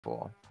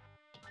for.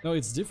 No,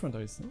 it's different,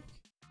 I think.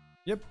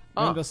 Yep,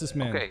 man versus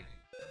man. Okay.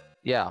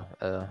 Yeah.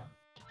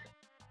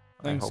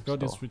 Thanks God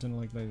so. it's written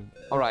like that.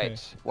 Alright,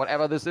 Okay.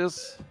 whatever this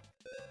is,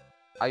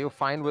 are you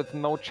fine with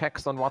no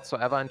checks on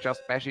whatsoever and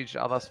just bash each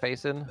other's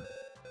face in?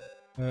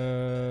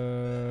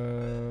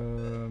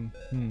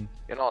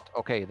 You're not?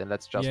 Okay, then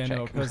let's just check. Yeah,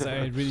 no, because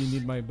I really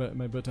need my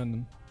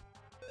button.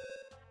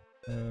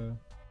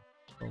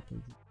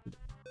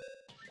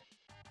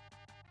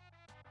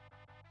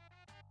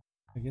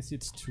 I guess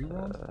it's 2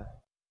 rounds?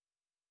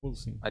 We'll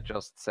see. I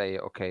just say,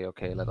 okay,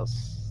 let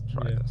us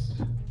try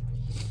this.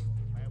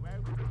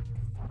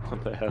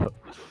 What the hell?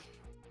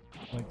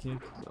 My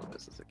kick. So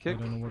this is a kick. I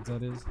don't know what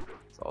that is.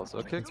 It's also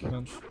a kick.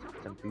 Punch.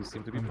 And these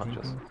seem to be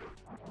punches. Drinking.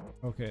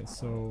 Okay,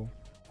 so...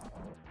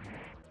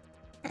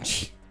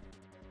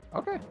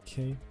 Okay.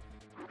 K,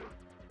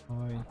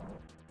 I,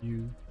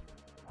 U,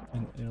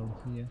 and L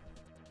here.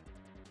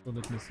 So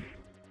let me see.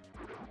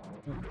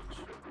 Okay.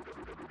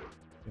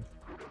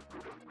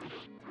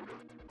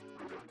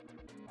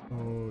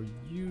 So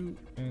U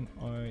and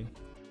I.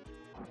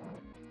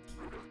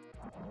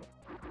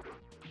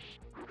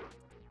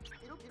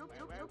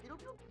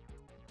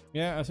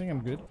 Yeah, I think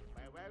I'm good.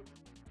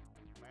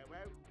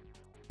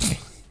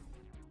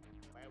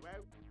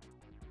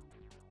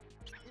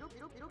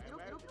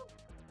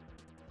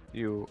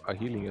 You are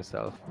healing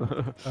yourself.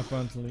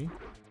 Apparently.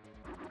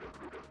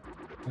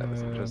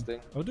 That's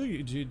interesting. Oh, do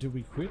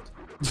we quit?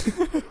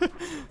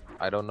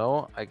 I don't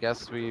know. I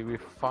guess we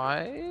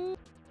fight.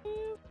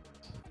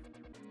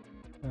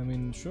 I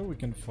mean, sure, we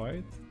can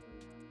fight.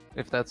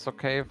 If that's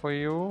okay for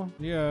you.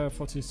 Yeah,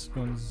 40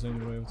 seconds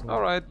anyway. So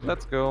Alright, yeah.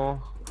 let's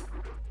go.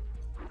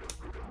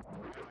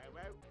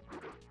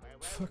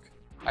 Fuck.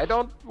 I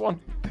don't want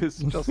this.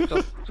 Just.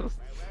 Okay.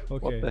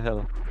 What the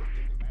hell?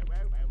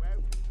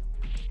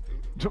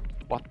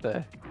 What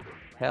the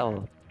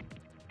hell?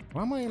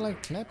 Why am I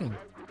like clapping?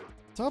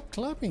 Stop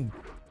clapping!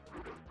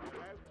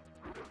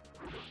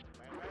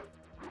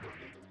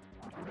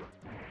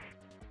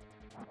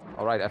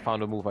 Alright, I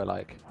found a move I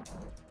like.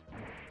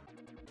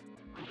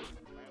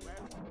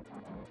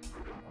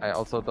 I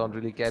also don't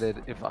really get it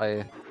if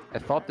I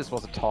thought this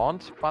was a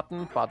taunt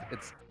button, but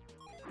it's...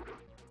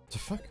 The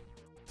fuck?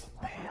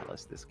 What the hell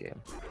is this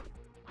game?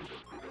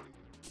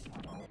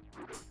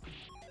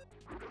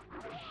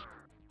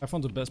 I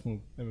found the best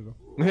move. There we go.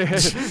 You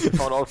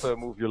found also a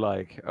move you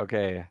like.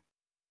 Okay.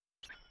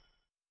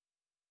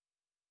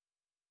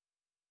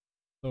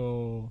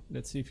 So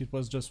let's see if it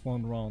was just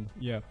 1 round.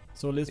 Yeah.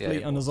 So let's Yeah,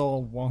 play another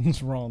 1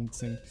 round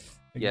thing.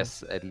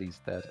 Yes, at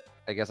least that.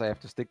 I guess I have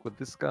to stick with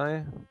this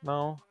guy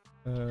now.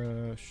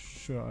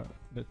 Sure.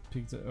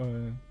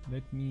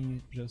 Let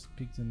me just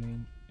pick the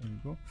name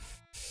and go.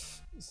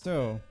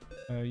 So,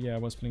 yeah, I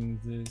was playing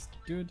this.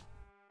 Good.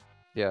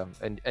 Yeah,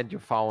 and you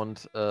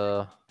found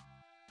a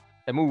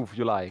move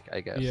you like, I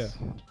guess. Yeah.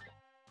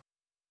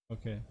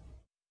 Okay.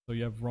 So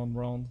you have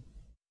round.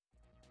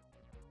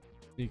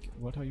 Vick,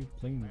 what are you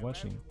playing?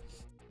 Watching?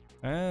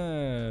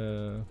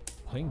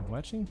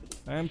 Watching?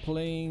 I'm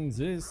playing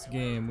this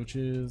game, which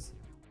is.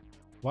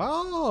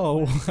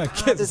 Wow! I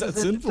guess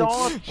that's simple.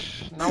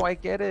 Dodge. Now I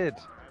get it.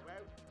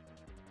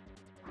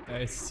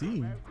 I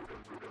see.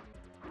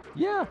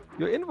 Yeah,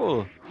 you're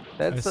invul.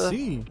 That's I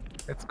see.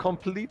 It's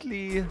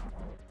completely.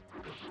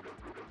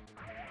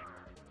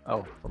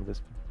 Oh, from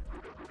this.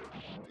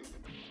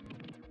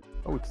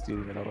 Oh, it's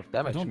dealing a lot of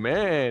damage.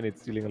 Man,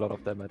 it's dealing a lot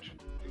of damage.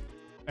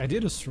 I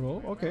did a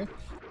throw, okay.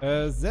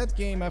 That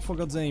game, I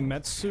forgot the name.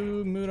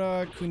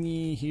 Matsumura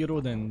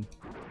Kunihiro then.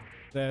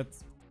 That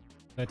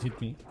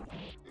hit me.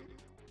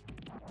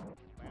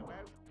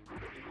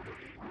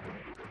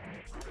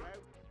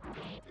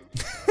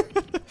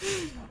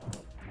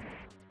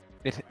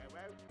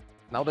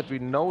 Now that we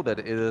know that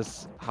it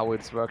is how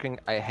it's working,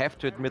 I have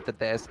to admit that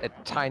there's a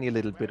tiny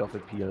little bit of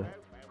appeal.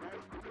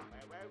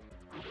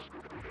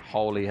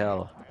 Holy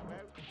hell.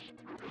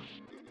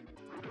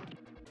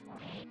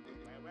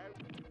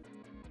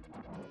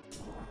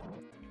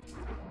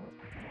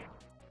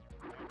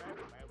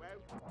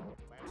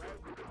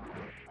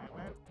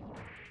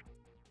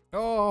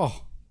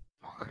 Oh!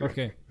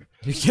 Okay,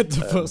 you get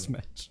the first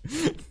match.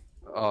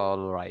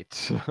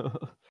 Alright.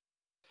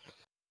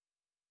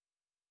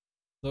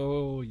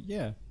 So,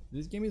 yeah,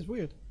 this game is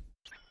weird.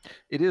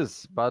 It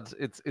is, but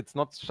it's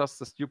not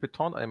just a stupid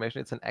taunt animation,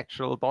 it's an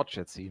actual dodge,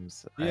 it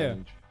seems. Yeah.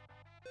 And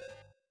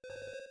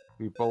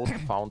we both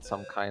found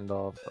some kind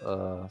of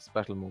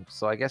special move.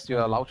 So I guess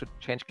you're allowed to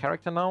change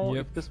character now,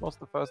 Yep. if this was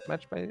the first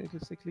match,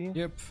 basically?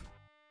 Yep.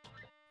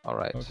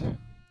 Alright. Okay.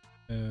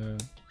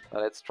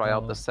 Let's try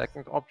out the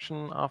second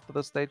option after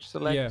the stage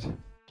select. Yeah.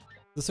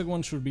 The second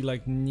one should be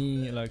like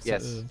knee, like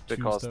yes,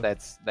 because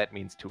that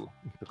means 2.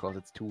 Because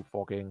it's 2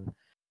 fucking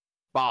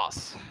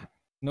bars.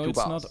 No, 2 it's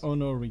bars. not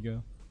Ono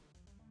Riga.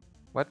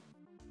 What?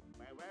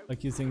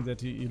 Like you think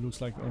that he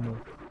looks like Ono.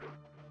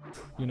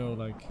 You know,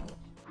 like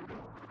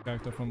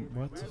character from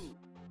what?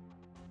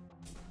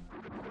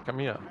 Come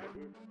here.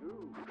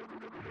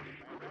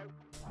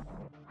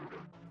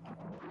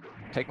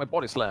 Take my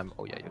body slam.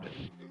 Oh yeah, you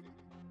did.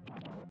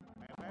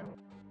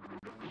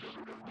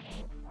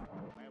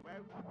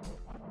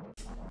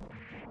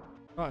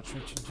 Oh, I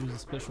tried to use a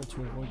special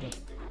to avoid that.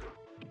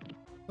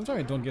 Sometimes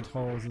I don't get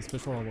how the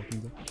special are working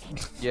though.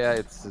 Yeah,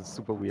 it's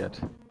super weird.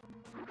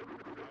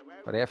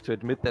 But I have to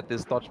admit that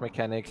this dodge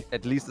mechanic,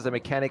 at least is a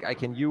mechanic I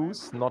can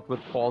use, not with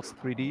Balls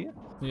 3D.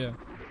 Yeah.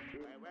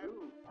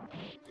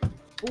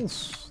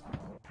 Oof.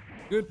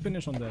 Good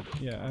finish on that.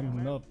 Yeah,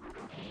 I'm not...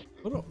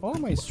 What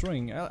am I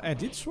throwing? I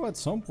did throw at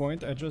some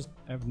point, I just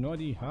have no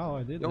idea how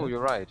I did Oh, that.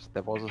 you're right.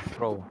 There was a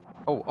throw.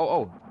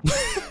 Oh.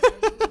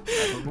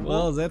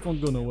 Well, that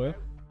won't go nowhere.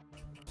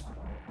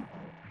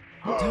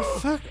 The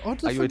fuck? How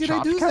the Are you fuck a did I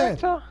charged do that?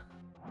 character?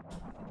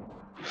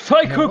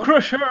 Psycho No.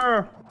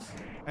 Crusher!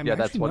 I'm Yeah,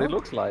 that's actually what it not.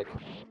 looks like.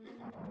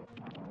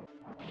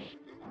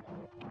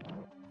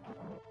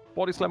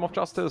 Body slam of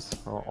justice.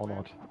 Or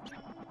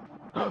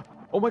not.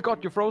 Oh my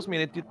god, you froze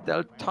me and it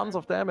dealt tons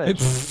of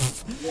damage.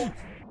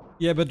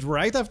 Yeah, but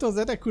right after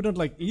that I couldn't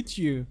like eat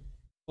you.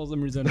 For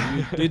some reason,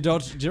 they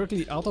dodged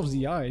directly out of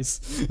the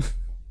ice.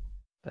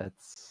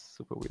 That's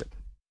super weird.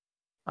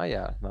 Ah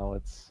yeah, now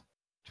it's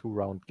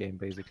 2-round game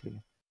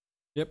basically.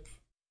 Yep.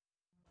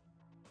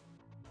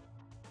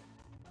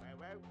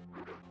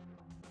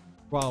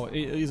 Wow,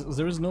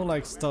 there is no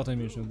like start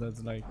animation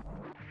that's like...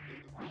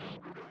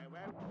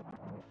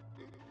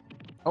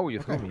 Oh, you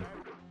threw Okay. me.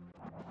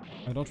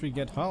 I don't really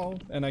get how,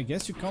 and I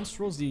guess you can't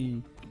throw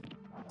the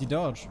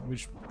dodge,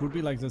 which would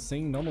be like the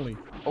thing normally.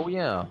 Oh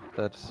yeah,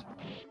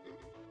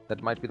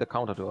 that might be the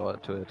counter to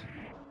it.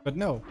 But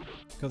no,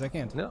 because I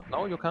can't.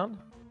 No, you can't?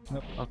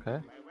 Nope. Okay.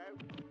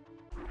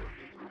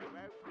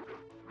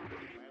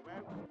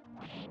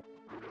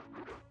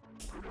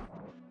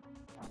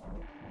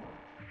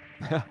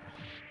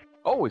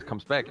 Oh, it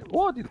comes back.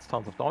 Oh, it deals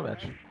tons of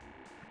damage.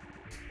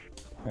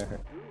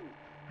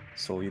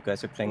 So you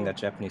guys are playing that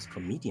Japanese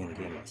comedian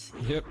game, I see.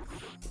 Yep.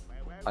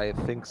 I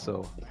think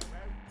so.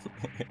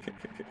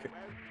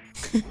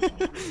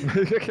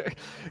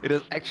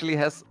 Actually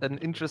has an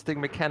interesting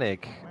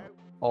mechanic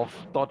of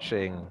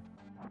dodging.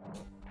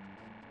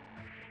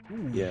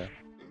 Yeah.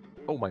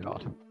 Oh my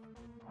god.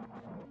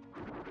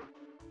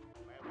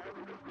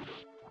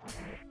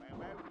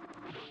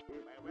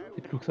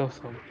 It looks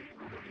awesome.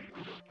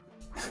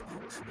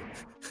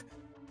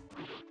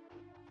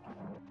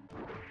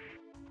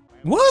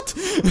 What?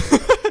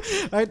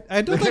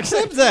 I don't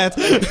accept that.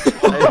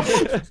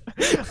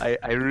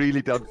 I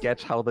really don't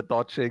get how the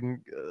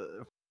dodging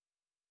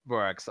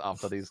works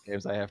after these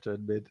games, I have to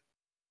admit.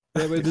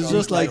 Yeah, but it's Seems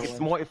just like... it's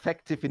more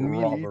effective in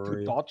melee to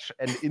Robbery. dodge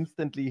and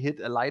instantly hit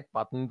a light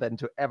button than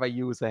to ever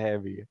use a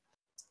heavy.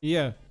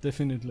 Yeah,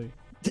 definitely.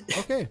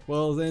 Okay,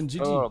 well then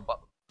GG. Oh, but,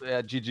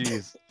 yeah,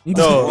 GG's.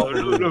 No,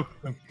 look.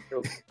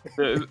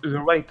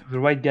 The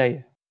right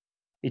guy.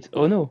 It's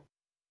Ono.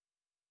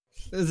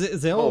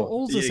 They're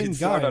all the same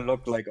Sorta guy.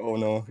 look like oh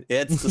no.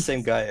 Yeah, it's the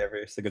same guy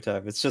every single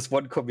time. It's just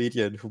one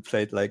comedian who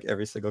played like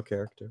every single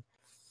character.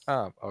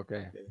 Ah,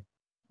 okay.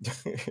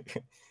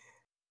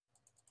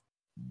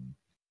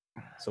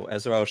 So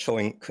Ezrael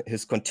showing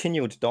his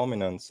continued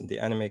dominance in the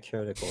anime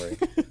category.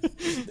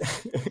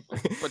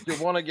 But you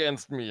won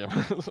against me.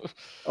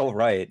 Oh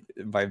right,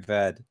 my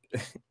bad.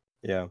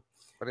 Yeah.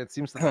 But it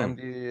seems that I'm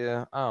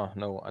the...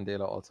 no,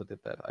 Andela also did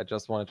that. I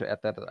just wanted to add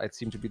that I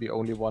seem to be the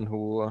only one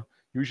who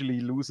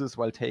usually loses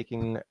while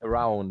taking a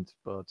round,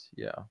 but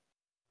yeah.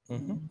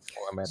 Mhm.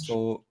 Or a match,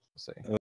 So say.